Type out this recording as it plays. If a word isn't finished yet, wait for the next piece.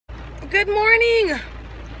Good morning!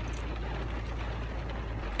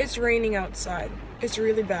 It's raining outside. It's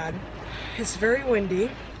really bad. It's very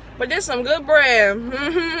windy, but there's some good bread.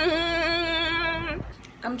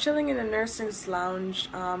 I'm chilling in the nurse's lounge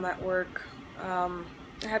at work. I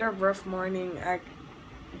had a rough morning. I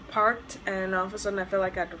parked and all of a sudden I felt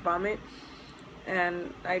like I had to vomit,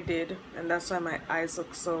 and I did, and that's why my eyes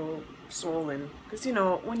look so swollen. Because you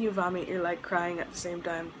know, when you vomit, you're like crying at the same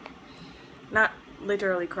time. Not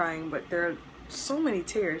literally crying, but there are so many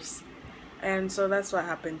tears, and so that's what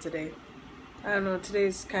happened today. I don't know,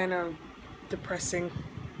 today's kind of depressing.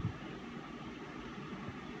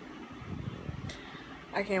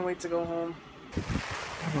 I can't wait to go home.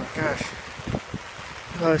 Oh my gosh.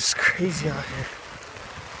 Oh, it's crazy out here.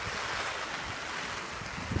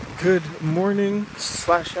 Good morning /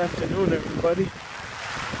 afternoon, everybody.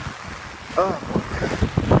 Oh my god.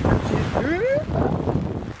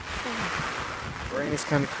 Rain is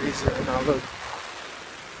kind of crazy right now, look.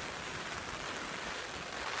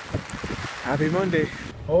 Happy Monday.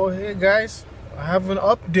 Oh, hey guys. I have an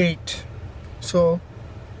update. So,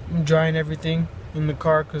 I'm drying everything in the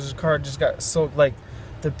car because the car just got soaked. Like,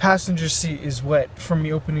 the passenger seat is wet from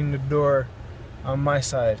me opening the door on my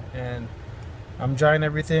side, and I'm drying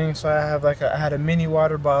everything. So I had a mini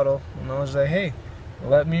water bottle, and I was like, hey,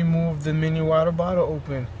 let me move the mini water bottle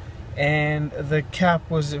open, and the cap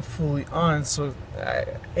wasn't fully on, so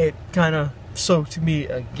it kind of soaked me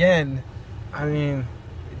again. I mean,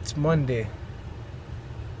 it's Monday.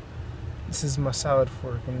 This is my salad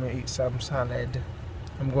fork. I'm gonna eat some salad.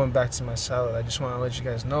 I'm going back to my salad. I just want to let you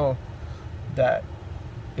guys know that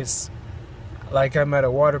it's like I'm at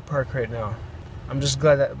a water park right now. I'm just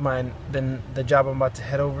glad that the job I'm about to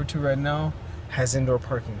head over to right now has indoor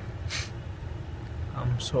parking.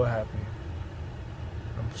 I'm so happy.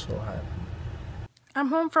 I'm so happy. I'm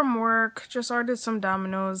home from work. Just ordered some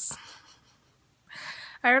Domino's.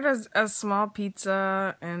 I ordered a small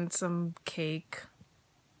pizza and some cake.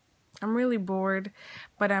 I'm really bored,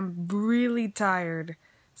 but I'm really tired.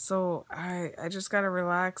 So I just gotta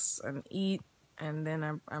relax and eat, and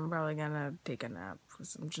then I'm probably gonna take a nap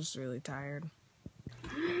because I'm just really tired.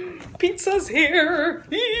 Pizza's here!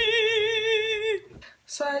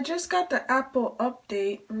 So I just got the Apple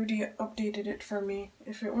update. Rudy updated it for me.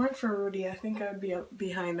 If it weren't for Rudy, I think I'd be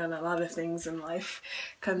behind on a lot of things in life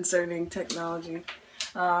concerning technology.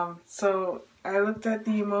 So I looked at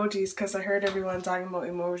the emojis because I heard everyone talking about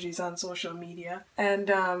emojis on social media,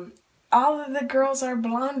 and all of the girls are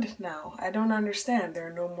blonde now. I don't understand. There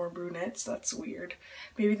are no more brunettes. That's weird.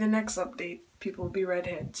 Maybe the next update people will be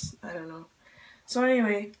redheads. I don't know. So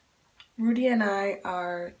anyway, Rudy and I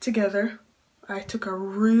are together. I took a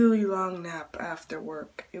really long nap after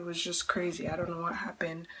work. It was just crazy. I don't know what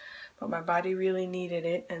happened, but my body really needed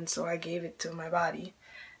it, and so I gave it to my body,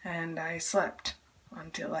 and I slept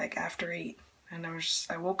until like after 8. And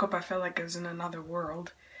I woke up, I felt like I was in another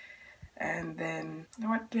world. And then,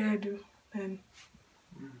 what did I do then?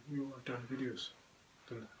 You worked on videos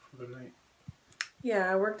for the night.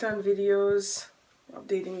 Yeah, I worked on videos,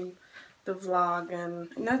 updating the vlog, and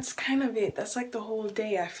that's kind of it. That's like the whole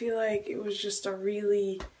day. I feel like it was just a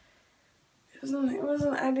really, I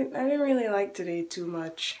didn't really like today too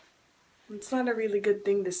much. It's not a really good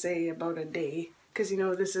thing to say about a day, because you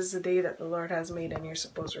know, this is the day that the Lord has made and you're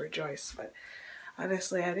supposed to rejoice. But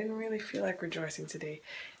honestly, I didn't really feel like rejoicing today.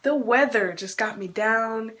 The weather just got me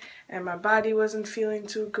down, and my body wasn't feeling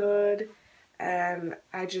too good, and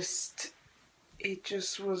it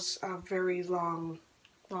just was a very long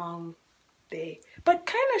day, but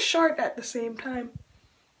kind of short at the same time.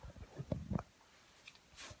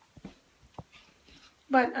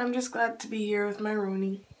 But I'm just glad to be here with my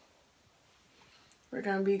Rooney. We're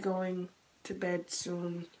gonna be going to bed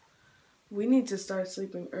soon. We need to start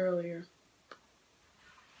sleeping earlier.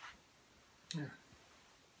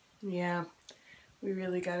 Yeah, we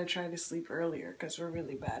really gotta try to sleep earlier because we're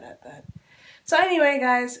really bad at that. So anyway,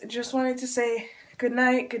 guys, just wanted to say good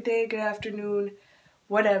night, good day, good afternoon,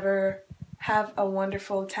 whatever. Have a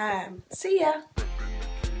wonderful time. See ya!